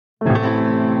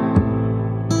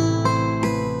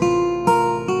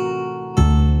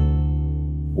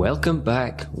Welcome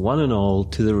back, one and all,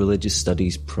 to the Religious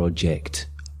Studies Project.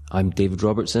 I'm David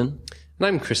Robertson. And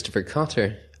I'm Christopher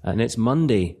Cotter. And it's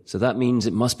Monday, so that means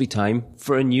it must be time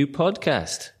for a new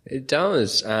podcast. It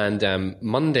does, and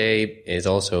Monday is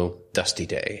also Dusty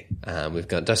Day. We've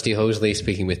got Dusty Hosley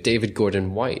speaking with David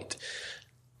Gordon White.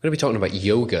 We're going to be talking about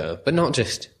yoga, but not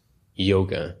just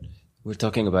yoga. We're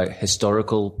talking about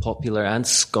historical, popular, and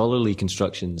scholarly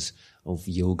constructions of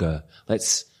yoga.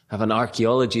 Let's have an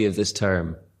archaeology of this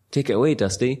term. Take it away,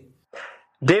 Dusty.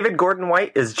 David Gordon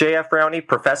White is J.F. Rowney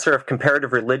Professor of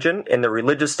Comparative Religion in the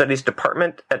Religious Studies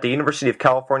Department at the University of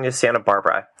California, Santa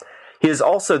Barbara. He is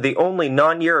also the only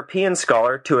non-European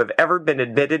scholar to have ever been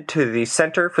admitted to the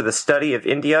Center for the Study of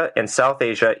India and South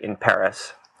Asia in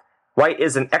Paris. White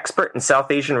is an expert in South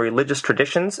Asian religious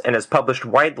traditions and has published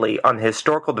widely on the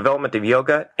historical development of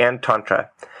yoga and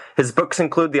tantra. His books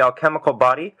include The Alchemical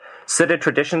Body, Siddha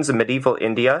Traditions of Medieval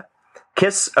India,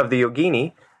 Kiss of the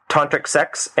Yogini, Tantric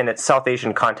Sex and its South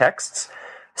Asian Contexts,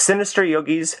 Sinister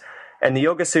Yogis, and the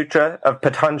Yoga Sutra of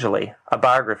Patanjali, a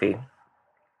biography.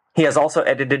 He has also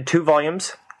edited 2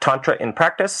 volumes, Tantra in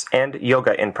Practice and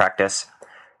Yoga in Practice.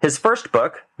 His first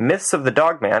book, Myths of the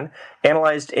Dogman,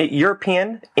 analyzed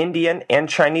European, Indian, and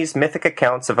Chinese mythic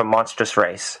accounts of a monstrous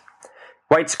race.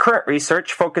 White's current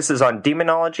research focuses on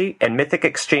demonology and mythic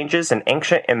exchanges in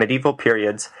ancient and medieval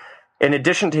periods. In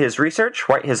addition to his research,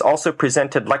 White has also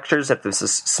presented lectures at the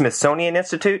Smithsonian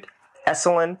Institute,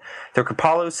 Esalen, the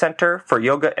Kripalu Center for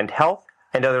Yoga and Health,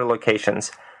 and other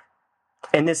locations.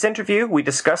 In this interview, we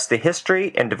discuss the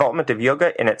history and development of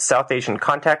yoga in its South Asian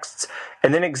contexts,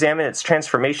 and then examine its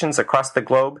transformations across the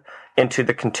globe into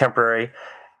the contemporary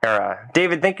era.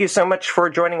 David, thank you so much for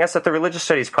joining us at the Religious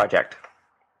Studies Project.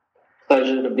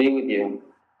 Pleasure to be with you.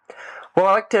 Well,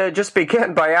 I'd like to just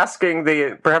begin by asking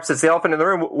perhaps it's the elephant in the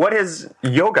room, what is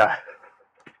yoga?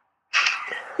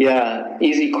 Yeah,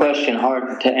 easy question,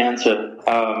 hard to answer.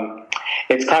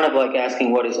 It's kind of like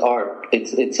asking what is art.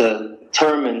 It's a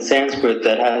term in Sanskrit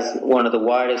that has one of the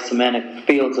widest semantic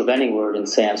fields of any word in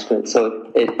Sanskrit.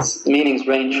 So its meanings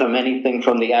range from anything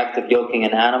from the act of yoking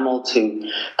an animal to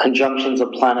conjunctions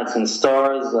of planets and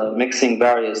stars, mixing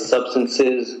various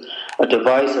substances, a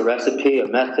device, a recipe, a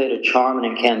method, a charm, an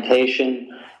incantation,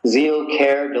 zeal,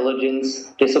 care,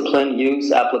 diligence, discipline,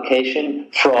 use, application,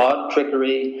 fraud,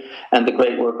 trickery, and the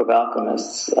great work of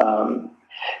alchemists.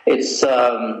 Its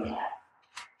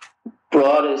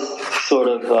broadest sort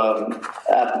of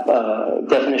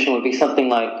definition would be something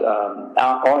like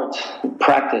art,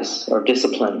 practice, or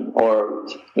discipline, or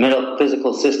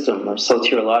metaphysical system, or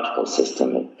soteriological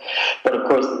system. But of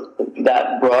course,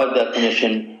 that broad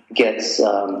definition gets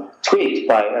tweaked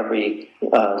by every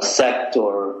sect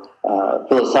or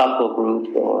philosophical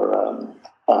group or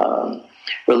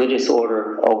religious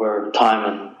order over time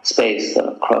and space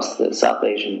across the South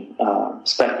Asian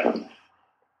spectrum.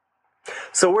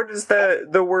 So where does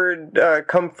the word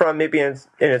come from, maybe in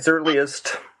its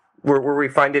earliest, where we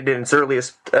find it in its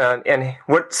earliest, and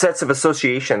what sets of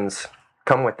associations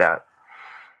come with that?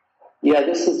 Yeah,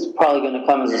 this is probably going to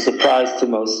come as a surprise to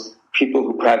most people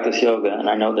who practice yoga, and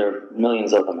I know there are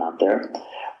millions of them out there.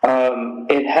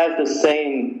 It has the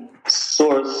same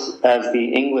source as the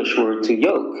English word to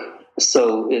yoke.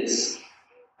 So its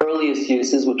earliest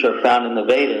uses, which are found in the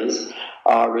Vedas,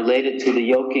 are related to the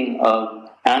yoking of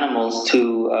animals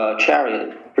to a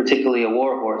chariot, particularly a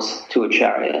warhorse to a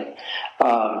chariot.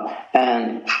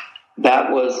 And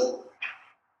that was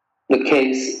the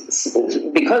case.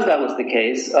 Because that was the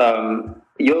case,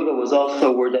 yoga was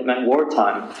also a word that meant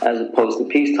wartime as opposed to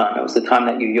peacetime. It was the time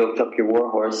that you yoked up your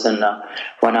warhorse and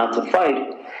went out to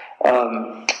fight.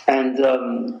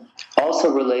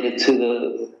 Also related to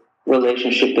the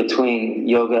relationship between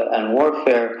yoga and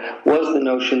warfare was the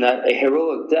notion that a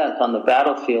heroic death on the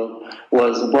battlefield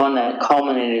was one that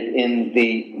culminated in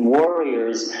the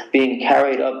warriors being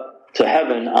carried up to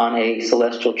heaven on a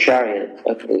celestial chariot.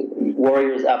 A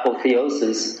warrior's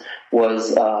apotheosis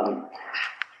was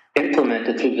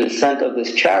implemented through the descent of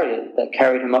this chariot that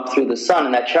carried him up through the sun,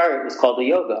 and that chariot was called the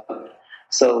yoga.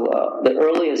 So the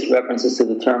earliest references to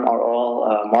the term are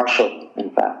all martial,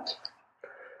 in fact.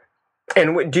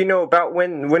 And do you know about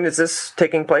when is this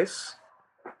taking place?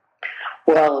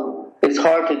 Well, it's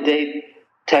hard to date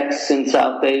texts in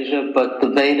South Asia, but the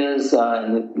Vedas,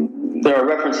 there are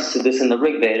references to this in the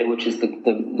Rig Veda, which is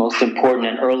the most important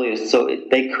and earliest, so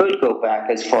they could go back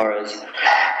as far as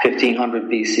 1500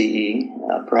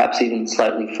 BCE, perhaps even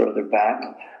slightly further back.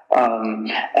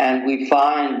 And we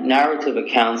find narrative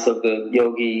accounts of the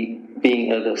yogi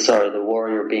the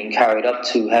warrior being carried up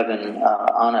to heaven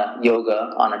on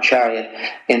a chariot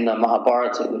in the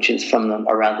Mahabharata, which is from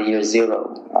around the year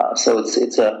 0. So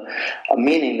it's a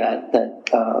meaning that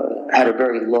had a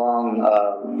very long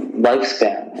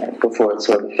lifespan before it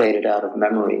sort of faded out of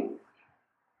memory.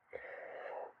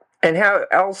 And how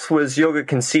else was yoga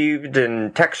conceived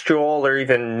in textual or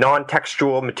even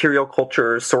non-textual material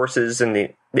culture sources in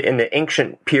the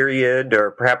ancient period, or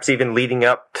perhaps even leading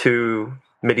up to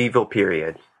medieval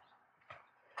period?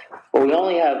 Well, we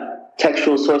only have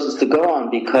textual sources to go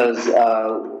on because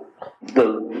the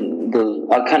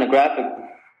iconographic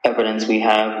evidence we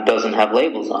have doesn't have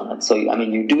labels on it. So, I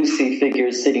mean, you do see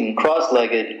figures sitting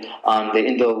cross-legged on the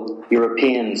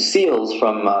Indo-European seals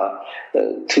from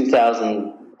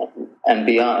 2000 and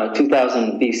beyond,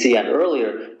 2000 BC and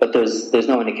earlier, but there's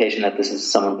no indication that this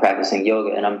is someone practicing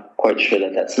yoga, and I'm quite sure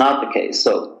that that's not the case.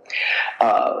 So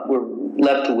we're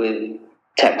left with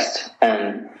text,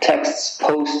 and texts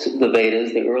post the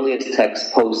Vedas, the earliest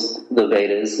texts post the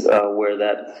Vedas, where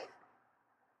that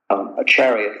a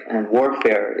chariot and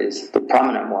warfare is the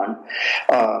prominent one,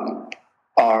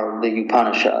 are the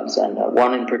Upanishads, and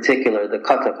one in particular, the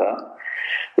Kataka,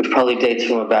 which probably dates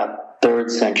from about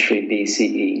 3rd century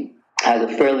BCE, has a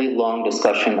fairly long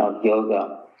discussion of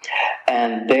yoga.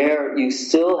 And there you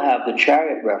still have the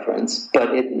chariot reference,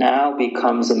 but it now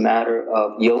becomes a matter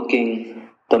of yoking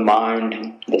the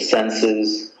mind, the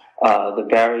senses, the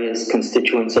various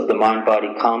constituents of the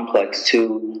mind-body complex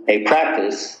to a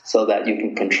practice so that you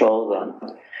can control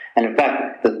them. And in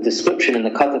fact, the description in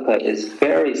the Kataka is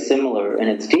very similar in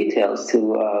its details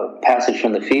to a passage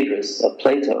from the Phaedrus of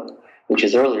Plato, which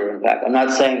is earlier, in fact. I'm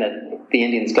not saying that the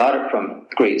Indians got it from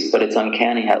Greece, but it's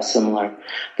uncanny how similar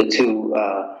the two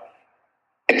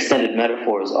extended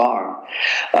metaphors are.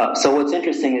 So what's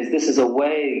interesting is this is a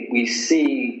way we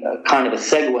see kind of a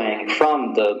segueing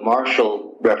from the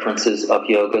martial references of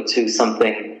yoga to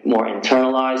something more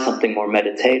internalized, something more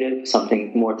meditative,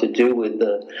 something more to do with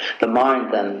the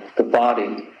mind than the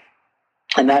body.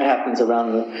 And that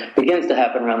begins to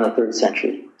happen around the 3rd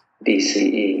century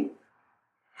BCE.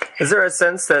 Is there a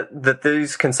sense that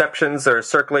these conceptions are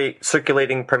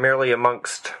circulating primarily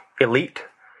amongst elite,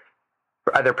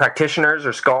 either practitioners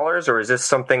or scholars, or is this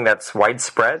something that's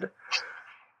widespread?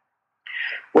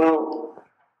 Well,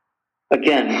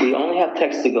 again, we only have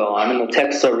text to go on, and the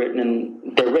texts are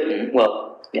written,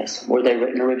 were they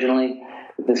written originally?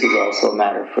 This is also a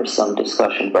matter for some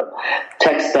discussion, but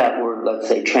texts that were, let's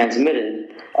say,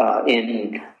 transmitted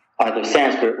in either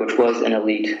Sanskrit, which was an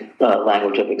elite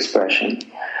language of expression,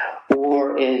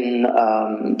 or in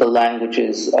the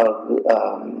languages of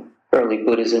early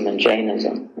Buddhism and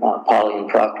Jainism, Pali and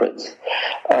Prakrit.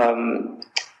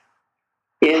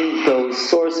 In those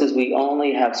sources, we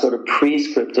only have sort of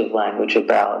prescriptive language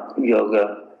about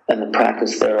yoga and the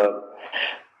practice thereof,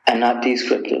 and not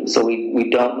descriptive. So we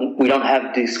don't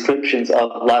have descriptions of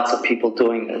lots of people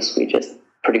doing this. We just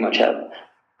pretty much have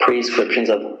prescriptions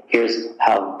of here's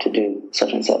how to do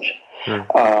such and such.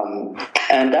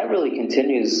 And that really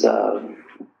continues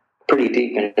pretty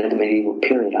deep into the medieval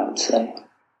period, I would say.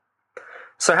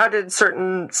 So how did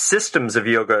certain systems of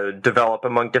yoga develop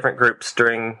among different groups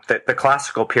during the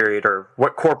classical period, or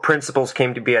what core principles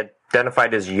came to be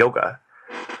identified as yoga?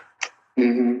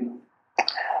 Mm-hmm.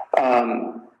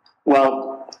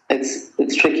 Well,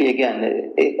 it's tricky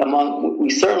again.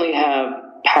 We certainly have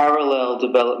parallel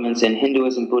developments in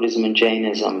Hinduism, Buddhism, and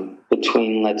Jainism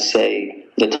between, let's say,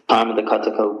 the time of the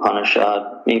Kataka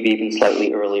Upanishad, maybe even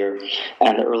slightly earlier,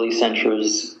 and the early century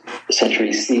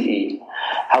CE.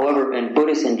 However, in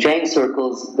Buddhist and Jain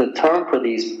circles, the term for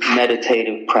these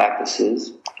meditative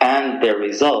practices and their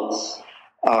results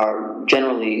are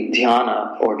generally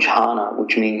dhyana or jhana,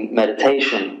 which mean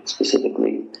meditation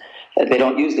specifically. They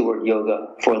don't use the word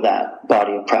yoga for that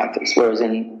body of practice, whereas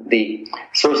in the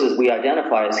sources we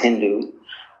identify as Hindu,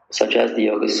 such as the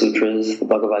Yoga Sutras, the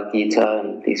Bhagavad Gita,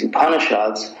 and these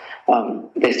Upanishads,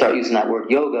 they start using that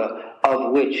word yoga,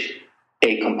 of which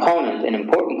an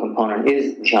important component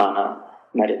is jhana,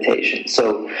 meditation.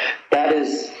 So that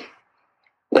is,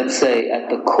 let's say, at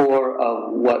the core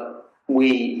of what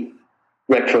we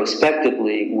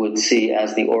retrospectively would see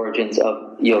as the origins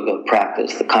of yoga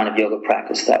practice, the kind of yoga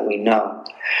practice that we know.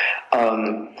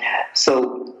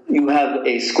 So you have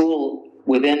a school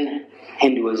within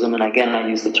Hinduism, and again I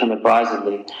use the term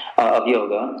advisedly, of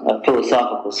yoga, a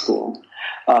philosophical school,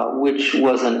 which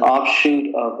was an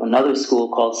offshoot of another school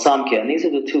called Samkhya. And these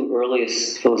are the two of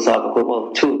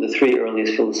the three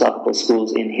earliest philosophical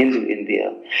schools in Hindu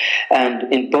India.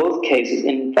 And in both cases,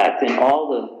 in fact, in all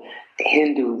the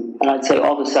Hindu, and I'd say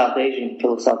all the South Asian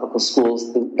philosophical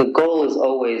schools, the goal is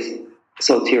always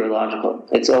soteriological.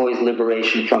 It's always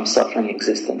liberation from suffering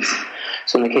existence.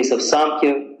 So in the case of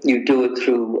Samkhya, you do it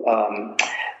through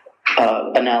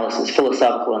analysis,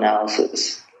 philosophical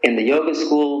analysis. In the yoga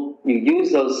school, you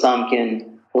use those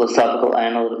Samkhyan philosophical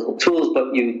analytical tools,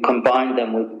 but you combine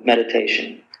them with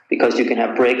meditation, because you can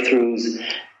have breakthroughs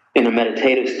in a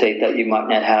meditative state that you might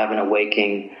not have in a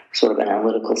waking, sort of an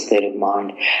analytical state of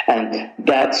mind. And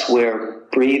that's where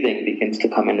breathing begins to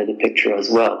come into the picture as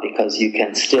well, because you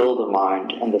can still the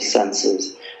mind and the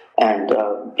senses and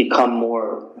become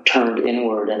more turned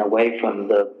inward and away from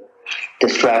the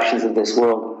distractions of this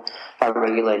world by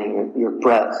regulating your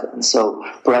breath. And so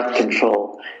breath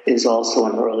control is also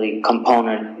an early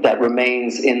component that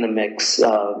remains in the mix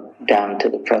down to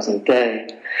the present day.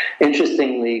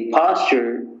 Interestingly,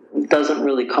 posture doesn't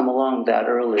really come along that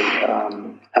early.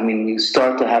 You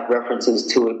start to have references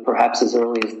to it perhaps as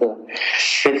early as the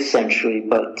 5th century,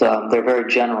 but they're very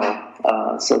general.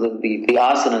 So the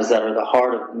asanas that are the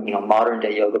heart of modern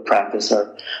day yoga practice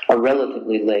are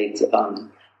relatively late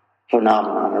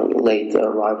phenomenon, or late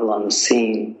arrival on the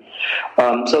scene.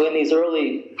 So in these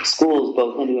early schools,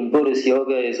 both Hindu and Buddhist,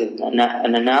 yoga is an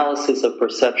analysis of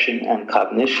perception and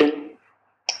cognition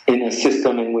in a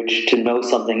system in which to know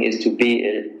something is to be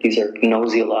it. These are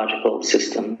gnosiological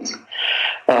systems.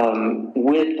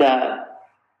 With that,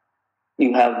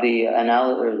 you have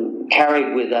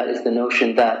carried with that is the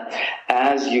notion that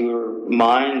as your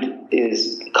mind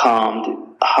is calmed,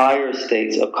 higher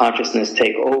states of consciousness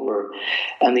take over,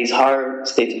 and these higher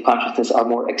states of consciousness are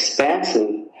more expansive,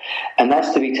 and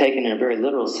that's to be taken in a very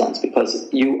literal sense, because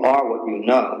you are what you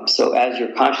know. So as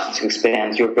your consciousness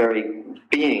expands, your very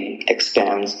being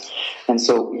expands, and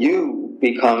so you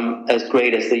become as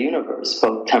great as the universe,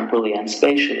 both temporally and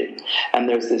spatially. And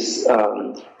there's this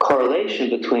correlation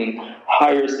between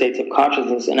higher states of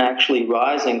consciousness and actually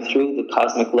rising through the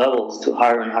cosmic levels to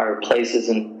higher and higher places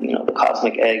in the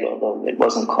cosmic egg, although it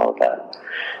wasn't called that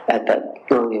at that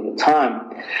early of a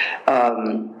time.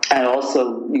 And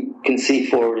also you can see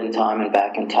forward in time and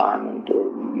back in time, and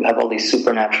you have all these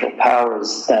supernatural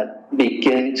powers that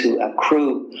begin to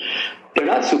accrue. They're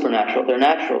not supernatural, they're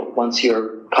natural once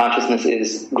your consciousness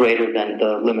is greater than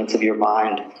the limits of your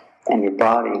mind and your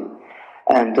body.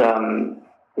 And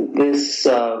this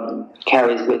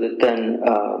carries with it then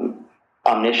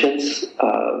omniscience,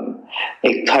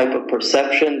 a type of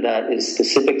perception that is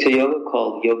specific to yoga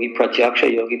called yogi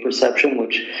pratyaksha, yogi perception,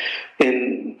 which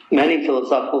in many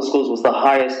philosophical schools was the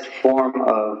highest form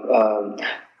of,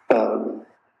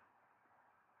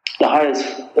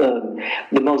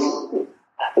 the most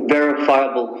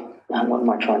verifiable, what am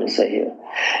I trying to say here?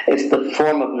 It's the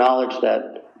form of knowledge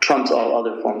that trumps all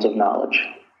other forms of knowledge.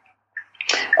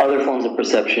 Other forms of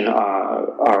perception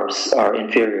are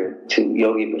inferior to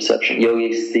yogi perception.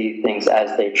 Yogis see things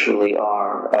as they truly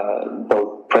are,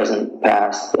 both present,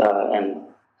 past, and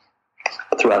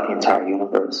throughout the entire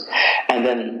universe. And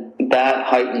then that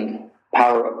heightened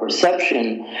power of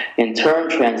perception in turn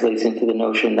translates into the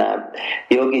notion that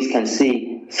yogis can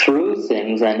see through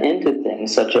things and into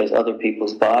things, such as other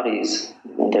people's bodies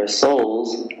and their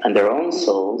souls and their own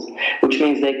souls, which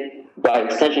means they, by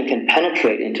extension, can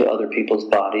penetrate into other people's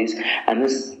bodies, and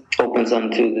this opens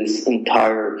onto this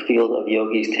entire field of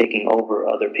yogis taking over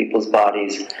other people's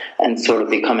bodies and sort of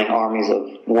becoming armies of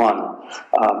one.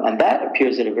 And that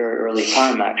appears at a very early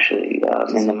time, actually,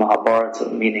 in the Mahabharata,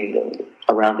 meaning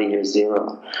around the year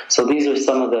 0. So these are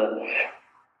some of the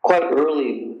quite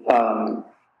early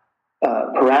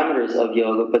parameters of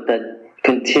yoga, but that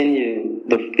continue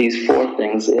these four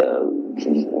things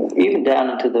even down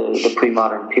into the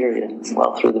pre-modern period,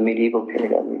 well, through the medieval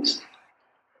period at least.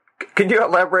 Could you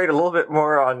elaborate a little bit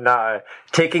more on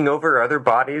taking over other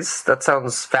bodies? That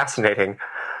sounds fascinating.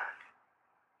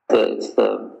 It's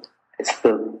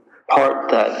the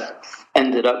part that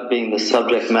ended up being the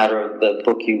subject matter of the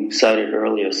book you cited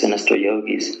earlier, Sinister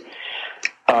Yogis.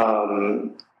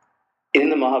 In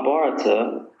the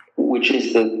Mahabharata, which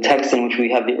is the text in which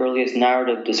we have the earliest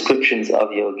narrative descriptions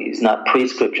of yogis, not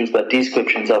prescriptions, but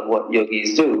descriptions of what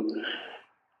yogis do,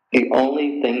 the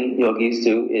only thing yogis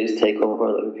do is take over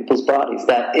other people's bodies.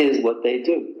 That is what they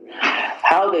do.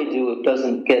 How they do it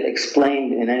doesn't get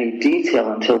explained in any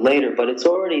detail until later, but it's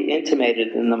already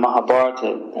intimated in the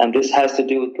Mahabharata, and this has to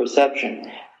do with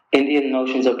perception. Indian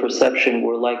notions of perception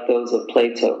were like those of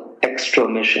Plato,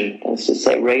 extromission. That's to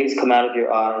say, rays come out of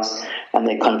your eyes and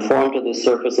they conform to the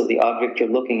surface of the object you're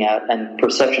looking at, and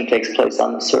perception takes place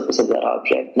on the surface of that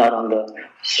object, not on the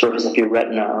surface of your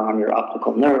retina or on your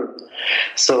optical nerve.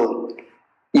 So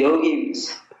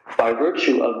yogis, by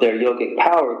virtue of their yogic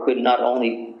power, could not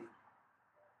only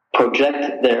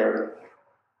project their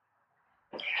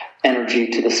energy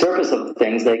to the surface of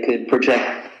things, they could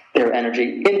project their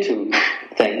energy into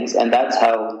things. And that's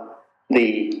how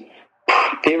the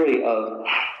theory of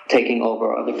taking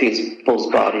over other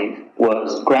people's body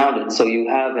was grounded. So you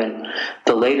have in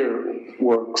the later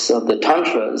works of the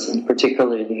tantras, and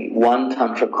particularly one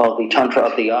tantra called the Tantra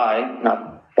of the Eye,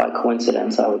 not by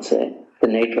coincidence, I would say, the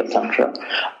Netra Tantra,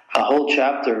 a whole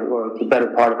chapter, or the better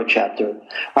part of a chapter,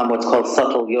 on what's called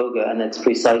subtle yoga, and it's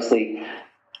precisely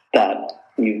that.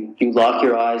 You lock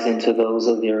your eyes into those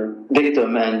of your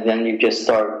victim, and then you just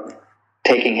start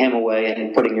taking him away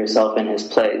and putting yourself in his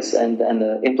place. And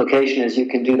the implication is you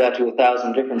can do that to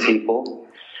 1,000 different people.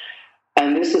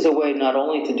 And this is a way not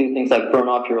only to do things like burn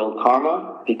off your old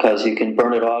karma, because you can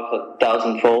burn it off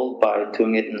 1,000-fold by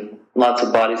doing it in lots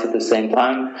of bodies at the same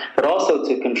time, but also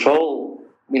to control,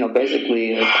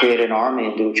 basically create an army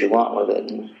and do what you want with it.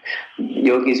 And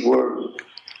yogis were,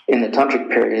 in the tantric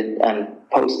period and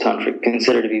post-tantric,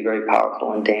 considered to be very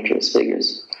powerful and dangerous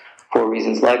figures for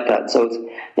reasons like that. So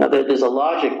there's a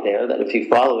logic there that if you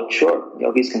follow it, sure,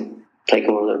 yogis can take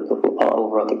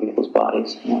over other people's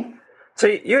bodies. So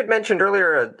you had mentioned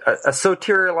earlier a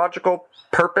soteriological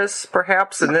purpose,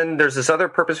 perhaps, and then there's this other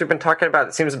purpose we've been talking about.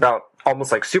 It seems about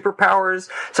almost like superpowers.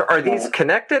 So are these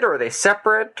connected, or are they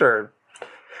separate, or?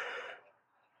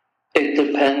 It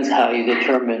depends how you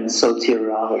determine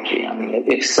soteriology. I mean,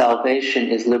 if salvation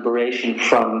is liberation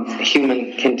from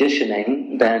human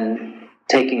conditioning, then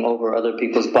taking over other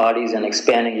people's bodies and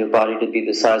expanding your body to be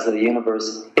the size of the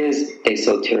universe is a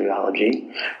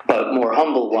soteriology. But more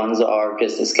humble ones are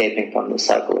just escaping from the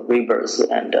cycle of rebirth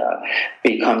and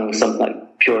becoming something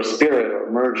like pure spirit or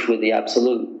merged with the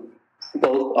absolute.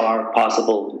 Both are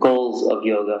possible goals of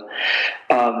yoga.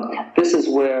 This is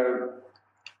where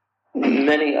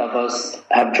many of us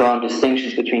have drawn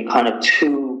distinctions between kind of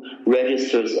two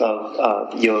registers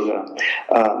of yoga.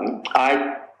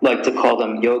 I like to call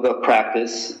them yoga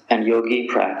practice and yogi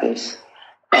practice.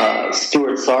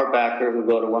 Stuart Sarbacker, who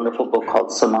wrote a wonderful book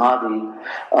called Samadhi,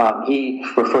 he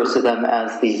refers to them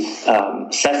as the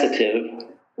cessative,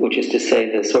 which is to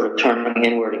say the sort of turning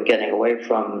inward and getting away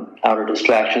from outer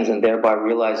distractions and thereby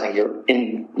realizing your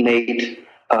innate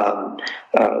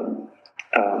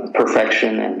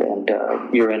perfection and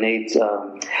your innate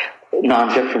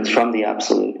non-difference from the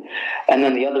absolute. And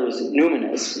then the other is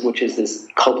numinous, which is this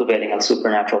cultivating of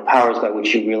supernatural powers by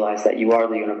which you realize that you are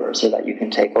the universe or that you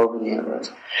can take over the universe.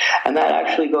 And that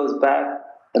actually goes back,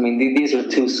 I mean, these are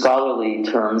two scholarly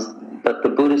terms, but the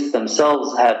Buddhists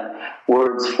themselves had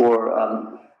words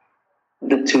for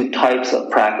the two types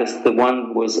of practice. The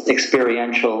one was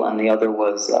experiential and the other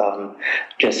was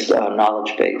just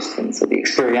knowledge-based. And so the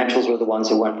experientials were the ones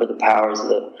who went for the powers,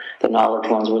 the knowledge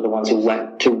ones were the ones who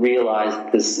went to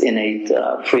realize this innate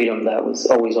freedom that was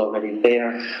always already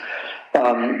there.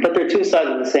 But they're two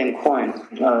sides of the same coin,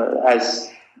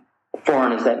 as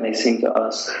foreign as that may seem to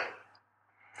us.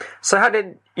 So how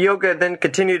did yoga then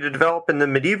continue to develop in the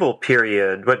medieval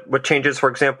period? What changes, for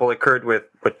example, occurred with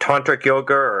tantric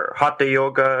yoga or hatha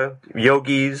yoga,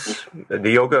 yogis, the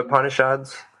Yoga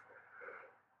Upanishads?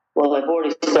 Well, I've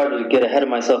already started to get ahead of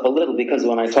myself a little because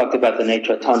when I talked about the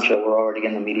Netra Tantra, we're already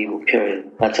in the medieval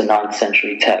period. That's a 9th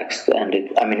century text, and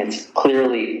it's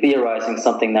clearly theorizing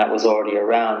something that was already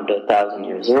around 1,000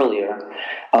 years earlier.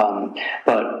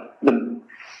 But the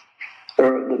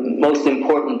most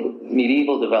important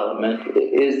medieval development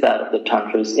is that of the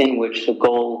Tantras, in which the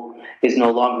goal is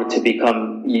no longer to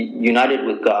become united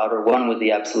with God or one with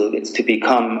the Absolute. It's to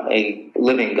become a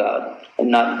living God, and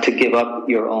not to give up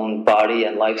your own body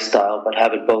and lifestyle, but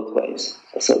have it both ways.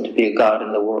 So to be a God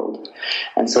in the world.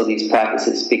 And so these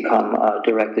practices become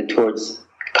directed towards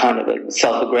kind of a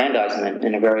self-aggrandizement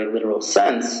in a very literal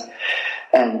sense.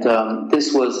 And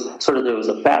this was there was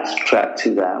a fast track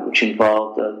to that, which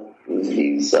involved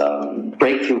these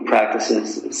breakthrough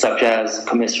practices, such as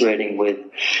commiserating with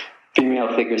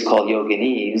female figures called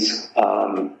yoginis,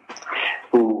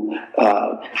 who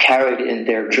carried in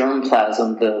their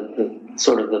germplasm the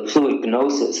fluid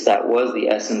gnosis that was the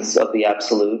essence of the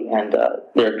Absolute, and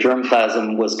their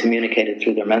germplasm was communicated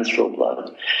through their menstrual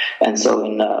blood. And so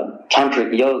in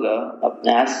tantric yoga, an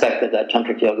aspect of that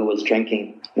tantric yoga was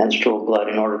drinking menstrual blood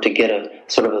in order to get a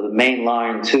the main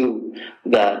line to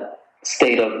that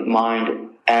state of mind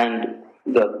and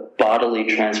the bodily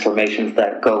transformations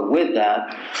that go with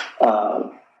that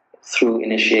through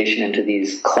initiation into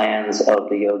these clans of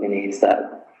the yoginis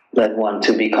that led one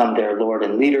to become their lord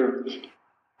and leader,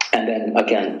 and then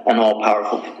again an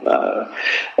all-powerful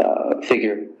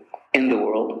figure in the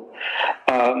world.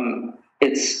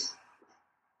 It's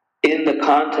in the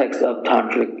context of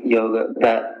tantric yoga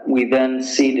that we then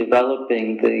see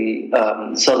developing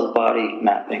the subtle body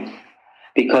mapping,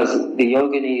 because the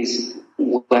yoginis,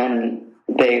 when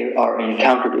they are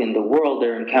encountered in the world,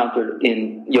 they're encountered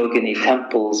in yogini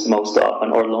temples most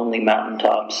often, or lonely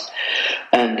mountaintops,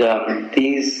 and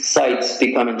these sites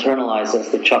become internalized as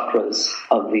the chakras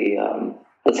of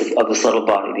the subtle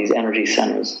body, these energy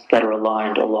centers that are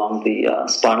aligned along the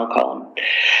spinal column,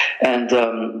 and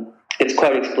it's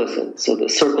quite explicit. So the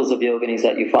circles of yoginis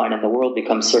that you find in the world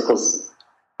become circles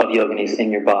of yoginis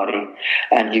in your body,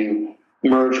 and you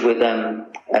merge with them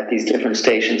at these different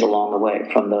stations along the way,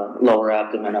 from the lower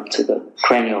abdomen up to the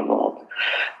cranial vault.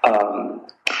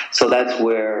 So that's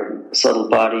where subtle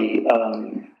body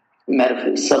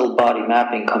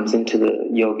mapping comes into the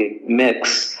yogic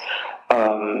mix.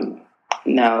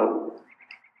 Now,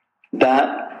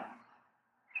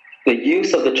 the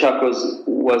use of the chakras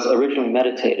was originally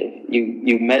meditative.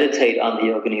 You meditate on the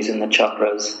yoginis and the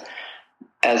chakras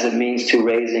as a means to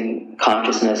raising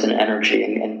consciousness and energy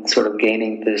and sort of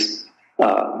gaining this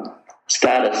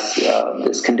status,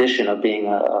 this condition of being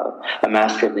a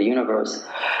master of the universe.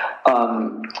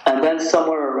 And then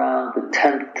somewhere around the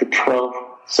 10th to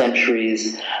 12th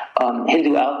centuries,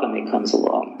 Hindu alchemy comes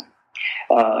along.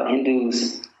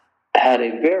 Hindus had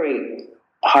a very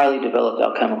highly developed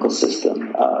alchemical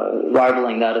system,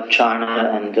 rivaling that of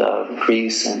China and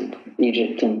Greece and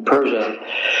Egypt and Persia.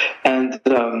 And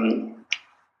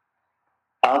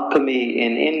alchemy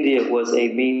in India was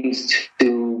a means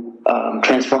to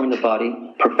transforming the body,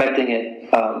 perfecting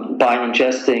it by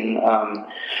ingesting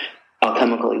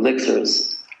alchemical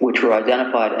elixirs, which were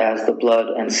identified as the blood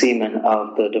and semen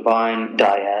of the divine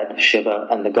dyad, Shiva,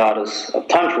 and the goddess of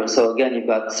Tantra. So again, you've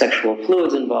got sexual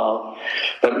fluids involved,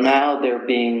 but now they're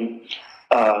playing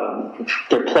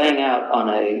out on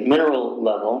a mineral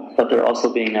level, but they're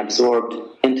also being absorbed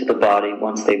into the body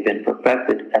once they've been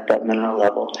perfected at that mineral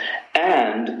level.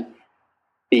 And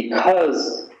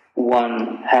because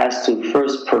one has to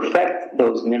first perfect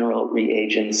those mineral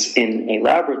reagents in a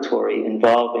laboratory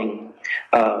involving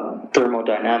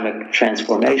thermodynamic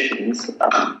transformations,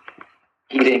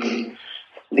 heating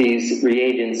these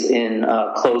reagents in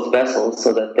closed vessels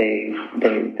so that they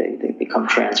become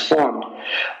transformed,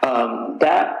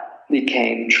 that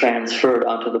became transferred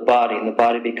onto the body, and the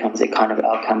body becomes a kind of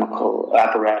alchemical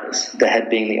apparatus, the head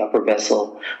being the upper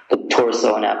vessel, the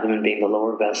torso and abdomen being the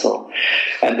lower vessel.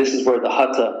 And this is where the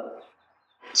hatha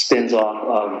spins off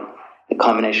of the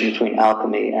combination between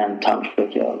alchemy and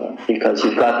tantric yoga, because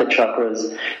you've got the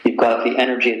chakras, you've got the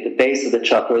energy at the base of the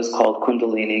chakras called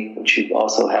kundalini, which you've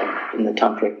also had in the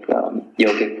tantric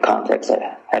yogic context.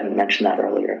 I hadn't mentioned that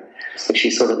earlier, which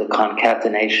is sort of the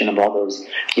concatenation of all those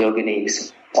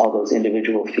yoginis, all those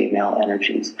individual female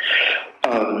energies.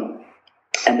 And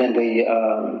then the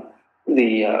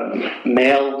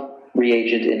male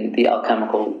reagent in the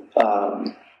alchemical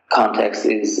context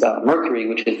is Mercury,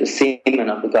 which is the semen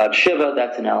of the god Shiva.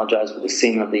 That's analogized with the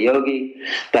semen of the yogi.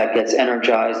 That gets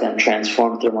energized and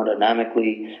transformed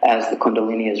thermodynamically as the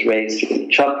kundalini is raised through the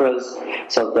chakras,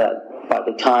 so that by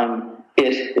the time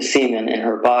the semen in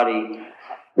her body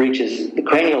reaches the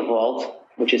cranial vault,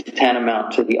 which is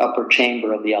tantamount to the upper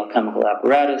chamber of the alchemical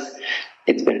apparatus,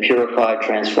 it's been purified,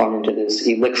 transformed into this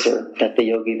elixir that the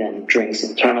yogi then drinks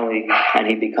internally, and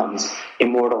he becomes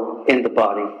immortal in the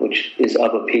body, which is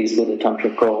of a piece with the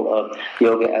tantric goal of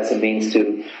yoga as a means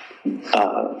to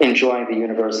enjoying the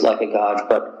universe like a god,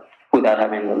 but without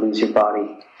having to lose your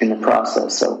body in the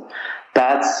process. So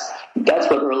that's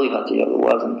what early hatha yoga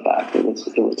was. In fact,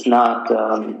 it was not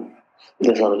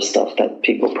this other stuff that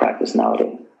people practice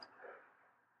nowadays.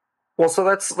 Well, so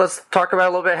let's talk about a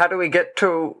little bit, how do we get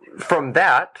from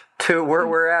that to where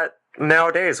we're at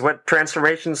nowadays? What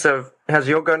transformations has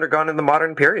yoga undergone in the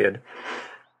modern period?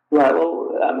 Right.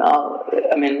 Well,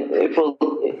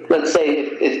 let's say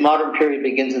if modern period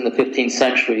begins in the 15th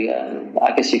century, and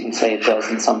I guess you can say it does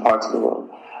in some parts of the world,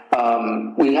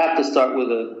 we have to start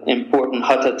with an important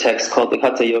hatha text called the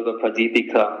Hatha Yoga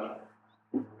Pradipika,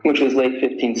 which was late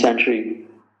 15th century,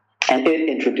 and it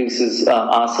introduces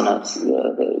asanas,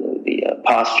 the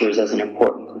postures, as an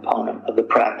important component of the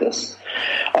practice,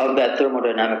 of that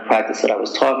thermodynamic practice that I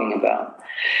was talking about.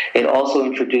 It also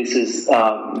introduces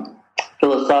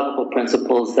philosophical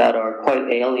principles that are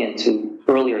quite alien to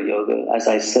earlier yoga. As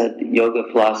I said, yoga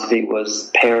philosophy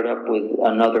was paired up with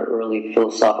another early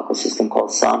philosophical system called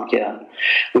Samkhya,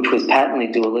 which was patently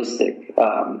dualistic.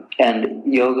 And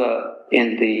yoga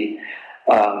in the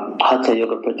Hatha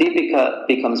Yoga Pradipika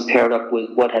becomes paired up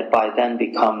with what had by then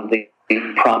become the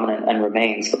prominent and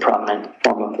remains the prominent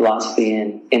form of philosophy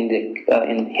in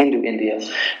Hindu India,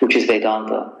 which is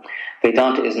Vedanta.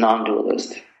 Vedanta is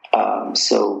non-dualist.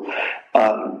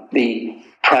 The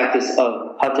practice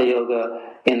of Hatha Yoga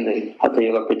in the Hatha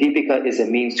Yoga Pradipika is a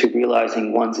means to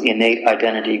realizing one's innate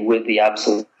identity with the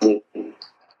Absolute.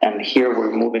 And here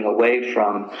we're moving away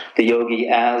from the yogi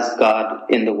as God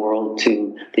in the world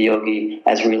to the yogi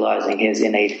as realizing his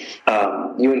innate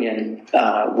union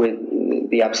with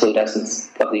the absolute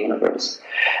essence of the universe.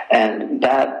 And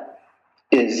that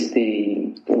is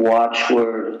the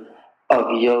watchword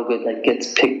of yoga that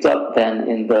gets picked up then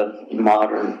in the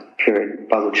modern period,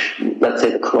 by which, let's say,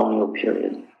 the colonial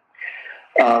period,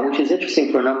 which is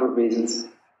interesting for a number of reasons.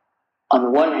 On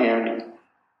the one hand,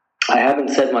 I haven't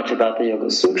said much about the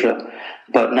Yoga Sutra,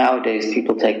 but nowadays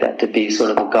people take that to be sort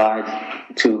of a guide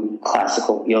to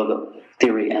classical yoga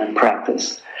theory and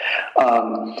practice.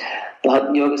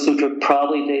 The Yoga Sutra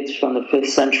probably dates from the 5th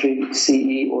century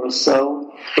CE or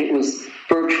so. It was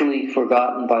virtually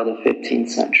forgotten by the 15th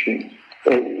century.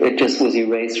 It just was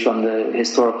erased from the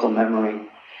historical memory.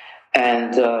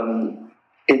 And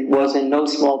it was in no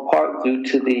small part due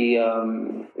to the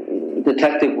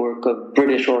detective work of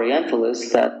British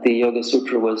Orientalists that the Yoga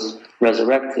Sutra was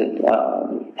resurrected.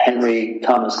 Henry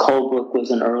Thomas Colebrooke was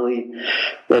an early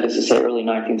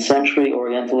 19th century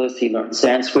Orientalist. He learned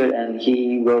Sanskrit, and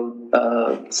he wrote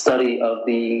a study of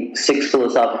the 6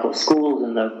 philosophical schools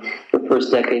in the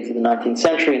first decades of the 19th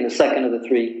century, and the second of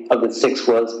the 6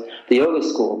 was the Yoga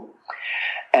school.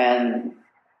 And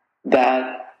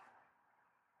that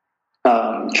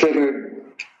triggered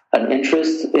an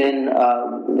interest in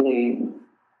the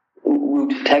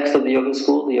root text of the Yoga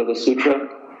school, the Yoga Sutra,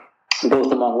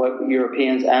 both among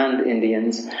Europeans and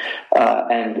Indians.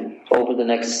 And over the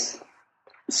next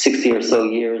 60 or so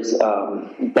years,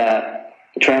 that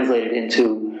translated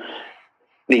into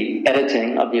the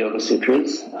editing of the Yoga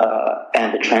Sutras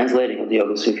and the translating of the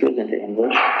Yoga Sutras into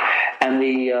English, and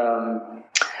the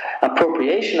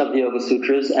appropriation of the Yoga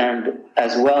Sutras, and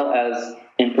as well as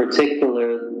in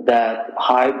particular that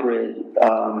hybrid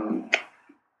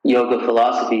yoga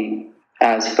philosophy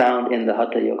as found in the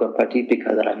Hatha Yoga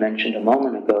Pradipika that I mentioned a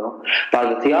moment ago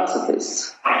by the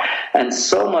Theosophists. And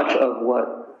so much of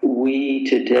what we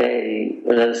today,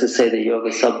 or that is to say the yoga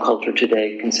subculture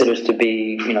today, considers to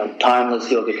be, timeless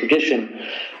yoga tradition,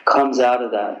 comes out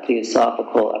of that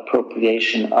theosophical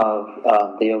appropriation of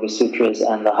the Yoga Sutras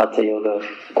and the Hatha Yoga,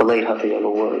 the late Hatha Yoga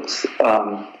works.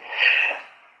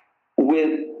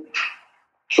 With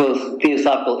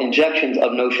theosophical injections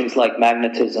of notions like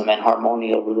magnetism and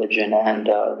harmonial religion and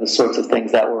the sorts of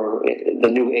things that were the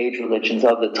New Age religions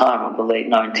of the time, of the late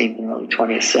 19th and early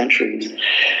 20th centuries.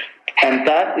 And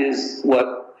that is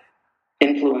what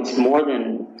influenced more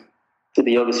than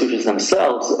the Yoga Sutras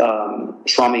themselves,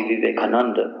 Swami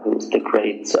Vivekananda, who was the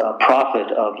great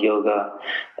prophet of yoga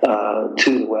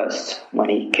to the West, when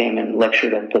he came and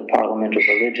lectured at the Parliament of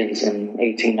Religions in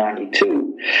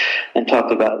 1892 and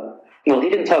talked about, he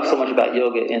didn't talk so much about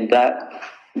yoga in that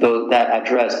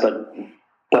address,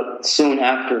 but soon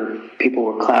after, people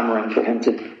were clamoring for him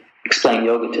to explain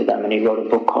yoga to them, and he wrote a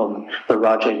book called The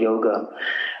Raja Yoga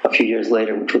a few years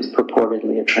later, which was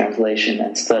purportedly a translation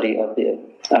and study of the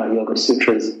Yoga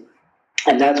Sutras.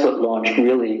 And that's what launched,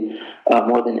 really,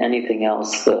 more than anything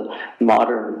else, the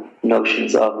modern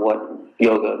notions of what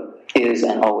yoga is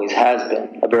and always has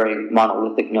been, a very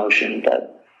monolithic notion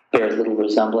that bears little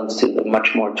resemblance to the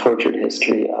much more tortured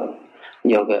history of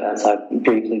yoga, as I've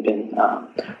briefly been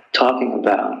talking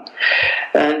about.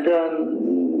 And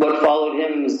what followed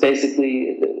him was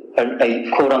basically a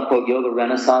quote-unquote yoga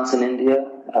renaissance in India.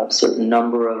 A certain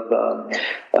number of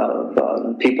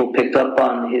people picked up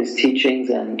on his teachings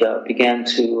and began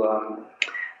to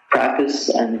practice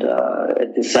and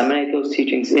disseminate those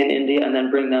teachings in India and then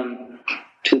bring them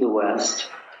to the West.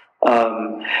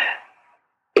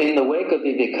 In the wake of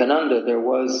Vivekananda, there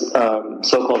was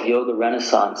so-called yoga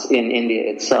renaissance in India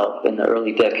itself in the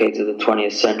early decades of the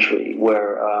 20th century,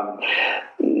 where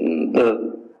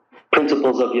the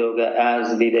principles of yoga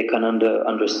as Vivekananda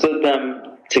understood them,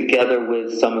 together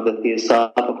with some of the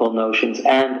theosophical notions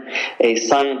and a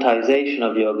scientization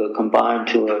of yoga combined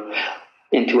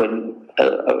into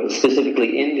a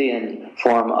specifically Indian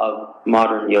form of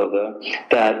modern yoga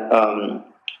that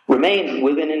remained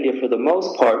within India for the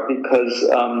most part, because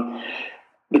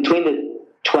between the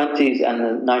 20s and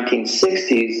the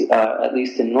 1960s, at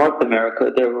least in North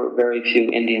America, there were very few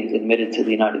Indians admitted to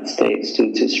the United States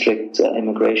due to strict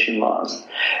immigration laws.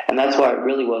 And that's why it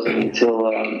really wasn't until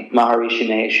Maharishi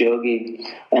Mahesh Yogi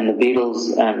and the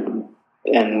Beatles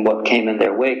and what came in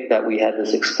their wake that we had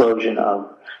this explosion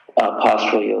of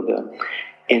postural yoga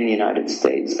in the United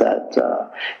States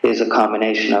that is a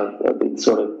combination of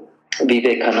sort of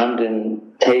Vivekanandan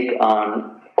take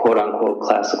on quote-unquote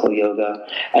classical yoga,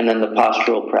 and then the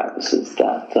postural practices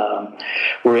that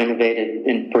were innovated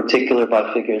in particular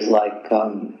by figures like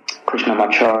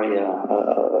Krishnamacharya,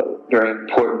 a very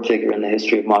important figure in the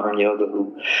history of modern yoga,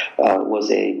 who was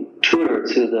a tutor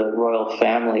to the royal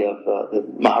family of the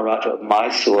Maharaja of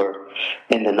Mysore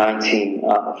in the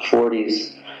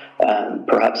 1940s,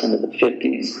 perhaps into the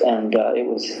 50s. And it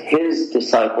was his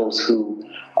disciples who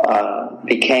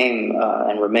became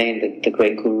and remained the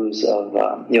great gurus of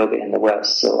yoga in the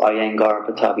West. So Iyengar,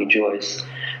 Pattabhi Jois,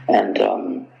 and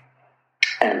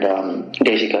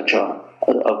Deshikachar,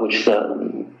 of which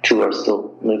the two are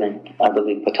still living. I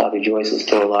believe Pattabhi Jois is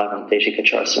still alive, and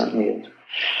Deshikachar certainly is.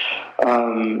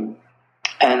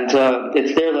 And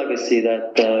it's their legacy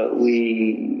that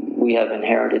we have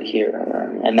inherited here,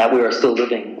 and that we are still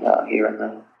living here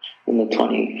in the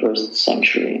 21st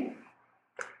century.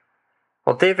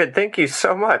 Well, David, thank you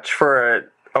so much for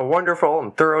a wonderful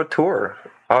and thorough tour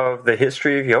of the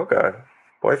history of yoga.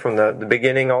 Boy, from the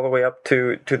beginning all the way up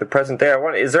to the present day.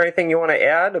 Is there anything you want to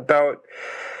add about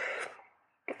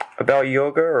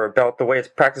yoga, or about the way it's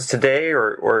practiced today,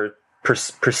 or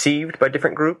perceived by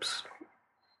different groups?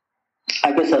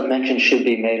 I guess a mention should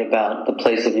be made about the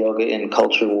place of yoga in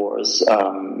culture wars,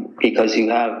 because you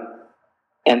have,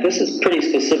 and this is pretty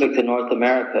specific to North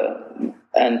America,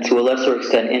 and to a lesser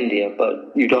extent India,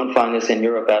 but you don't find this in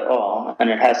Europe at all, and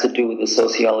it has to do with the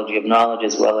sociology of knowledge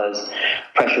as well as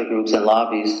pressure groups and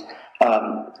lobbies.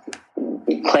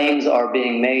 Claims are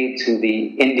being made to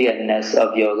the Indianness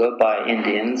of yoga by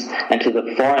Indians, and to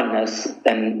the foreignness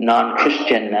and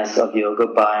non-Christianness of yoga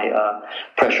by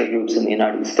pressure groups in the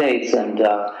United States. And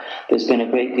there's been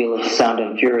a great deal of sound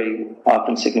and fury,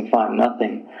 often signifying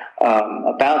nothing,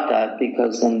 about that,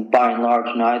 because then by and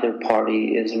large neither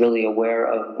party is really aware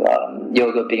of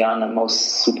yoga beyond the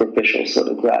most superficial sort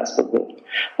of grasp of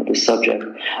the subject.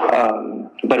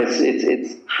 But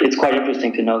it's quite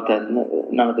interesting to note that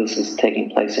none of this is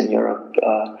taking place in Europe,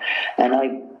 and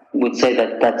I would say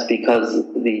that that's because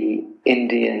the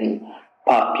Indian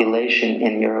population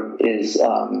in Europe is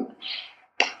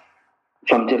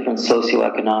from different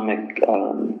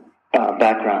socioeconomic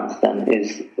backgrounds than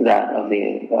is that of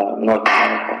the North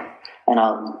America. And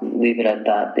I'll leave it at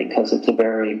that, because it's a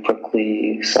very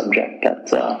prickly subject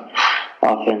that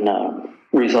often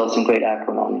results in great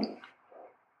acrimony.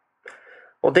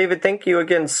 Well, David, thank you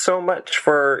again so much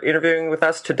for interviewing with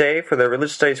us today for the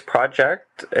Religious Studies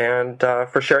Project, and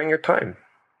for sharing your time.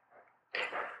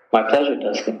 My pleasure,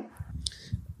 Dusty.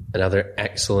 Another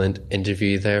excellent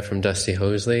interview there from Dusty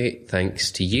Hoseley.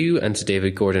 Thanks to you and to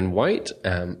David Gordon White.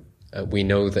 We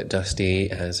know that Dusty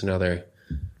has another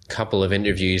couple of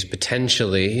interviews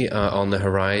potentially on the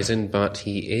horizon, but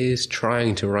he is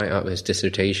trying to write up his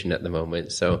dissertation at the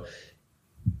moment. So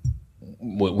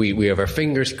we have our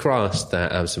fingers crossed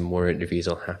that some more interviews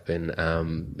will happen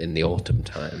in the autumn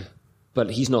time. But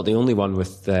he's not the only one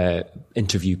with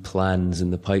interview plans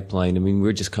in the pipeline. I mean,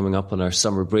 we're just coming up on our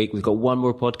summer break. We've got one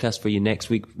more podcast for you next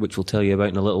week, which we'll tell you about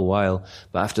in a little while.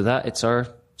 But after that, it's our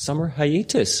summer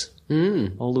hiatus,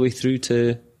 all the way through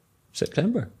to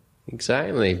September.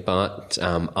 Exactly, but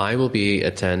I will be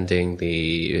attending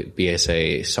the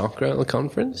BSA Soccer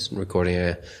conference and recording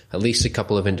at least a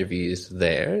couple of interviews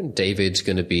there. David's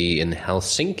going to be in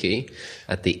Helsinki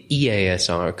at the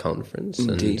EASR conference.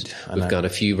 Indeed. And we've got a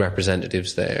few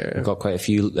representatives there. We've got quite a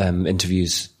few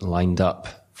interviews lined up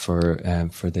for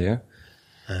there.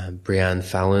 Brianne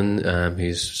Fallon,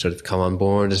 who's sort of come on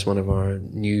board as one of our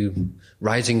new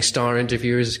rising star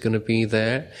interviewers, is going to be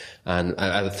there. And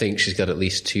I think she's got at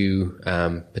least two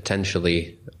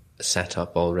potentially set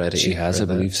up already. She has, I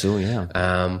believe so,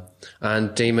 yeah.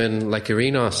 And Damon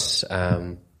Lekarinos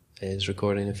is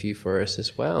recording a few for us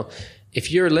as well.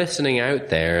 If you're listening out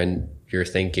there and you're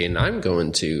thinking, I'm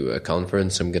going to a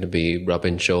conference, I'm going to be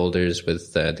rubbing shoulders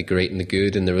with the great and the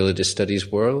good in the religious studies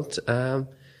world,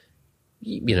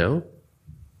 you know,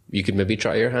 you could maybe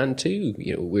try your hand too.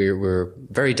 You know, we're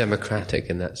very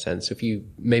democratic in that sense. If you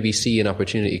maybe see an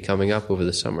opportunity coming up over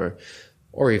the summer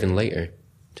or even later,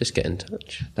 just get in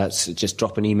touch. That's just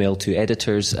drop an email to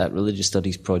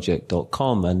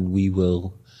editors@religiousstudiesproject.com and we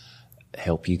will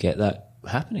help you get that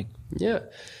happening. Yeah.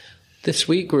 This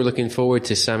week we're looking forward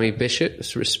to Sammy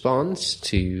Bishop's response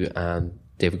to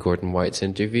David Gordon White's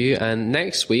interview. And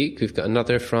next week we've got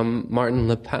another from Martin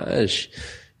Lepage,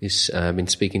 who's been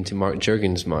speaking to Mark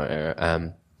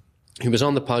Juergensmeyer, who was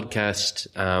on the podcast,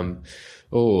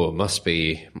 must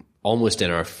be almost in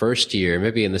our first year,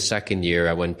 maybe in the second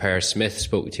year, when Per Smith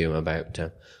spoke to him about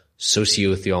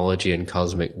socio-theology and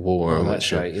cosmic war. Oh,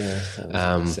 that's right, yeah.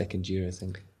 That was the second year, I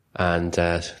think. And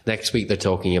next week they're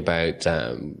talking about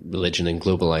religion and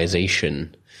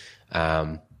globalization,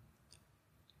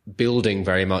 building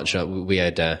very much. We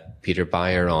had Peter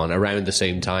Beyer on around the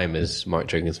same time as Mark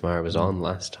Jurgensmeyer was on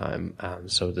last time.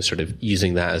 So they're sort of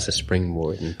using that as a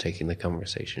springboard and taking the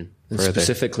conversation further.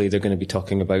 Specifically, they're going to be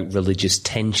talking about religious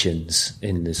tensions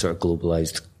in the sort of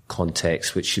globalized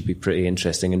context, which should be pretty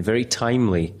interesting and very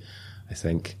timely, I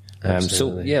think.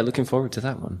 So, yeah, looking forward to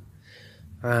that one.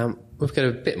 We've got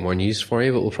a bit more news for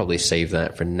you, but we'll probably save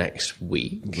that for next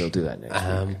week. We'll do that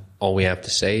next week. All we have to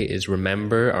say is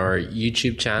remember our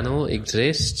YouTube channel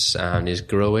exists and is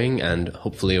growing, and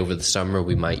hopefully over the summer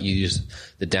we might use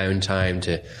the downtime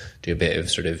to do a bit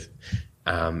of sort of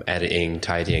editing,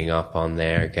 tidying up on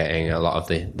there, getting a lot of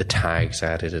the tags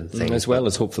added and things. As well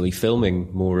as hopefully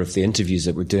filming more of the interviews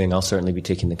that we're doing. I'll certainly be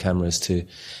taking the cameras to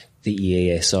the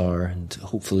EASR, and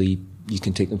hopefully you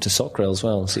can take them to Socrel as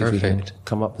well and see if we can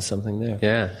come up with something there.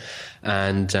 Yeah.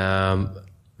 And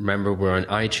remember, we're on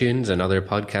iTunes and other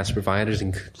podcast providers,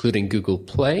 including Google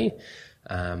Play,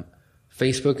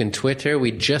 Facebook and Twitter.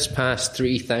 We just passed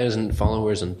 3,000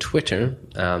 followers on Twitter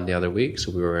the other week,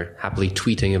 so we were happily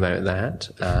tweeting about that.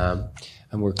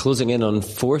 And we're closing in on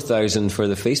 4,000 for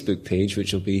the Facebook page,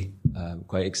 which will be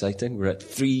quite exciting. We're at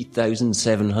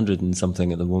 3,700 and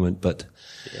something at the moment, but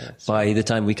by the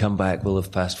time we come back, we'll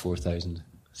have passed 4,000.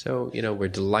 So, we're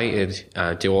delighted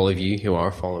to all of you who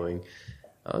are following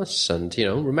us. And,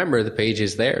 remember the page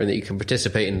is there and that you can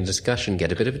participate in the discussion,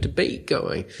 get a bit of a debate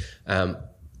going.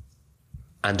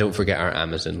 And don't forget our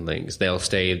Amazon links. They'll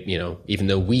stay, even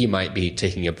though we might be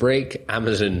taking a break,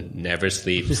 Amazon never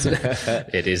sleeps.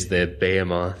 It is the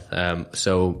behemoth.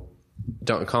 So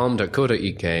 .com.co.uk.ca,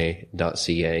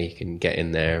 you can get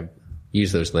in there,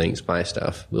 use those links, buy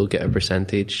stuff. We'll get a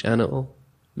percentage and it'll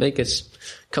make us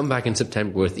come back in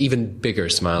September with even bigger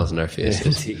smiles on our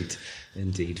faces.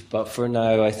 Indeed. But for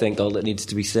now, I think all that needs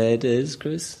to be said is,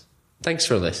 Chris, thanks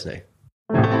for listening.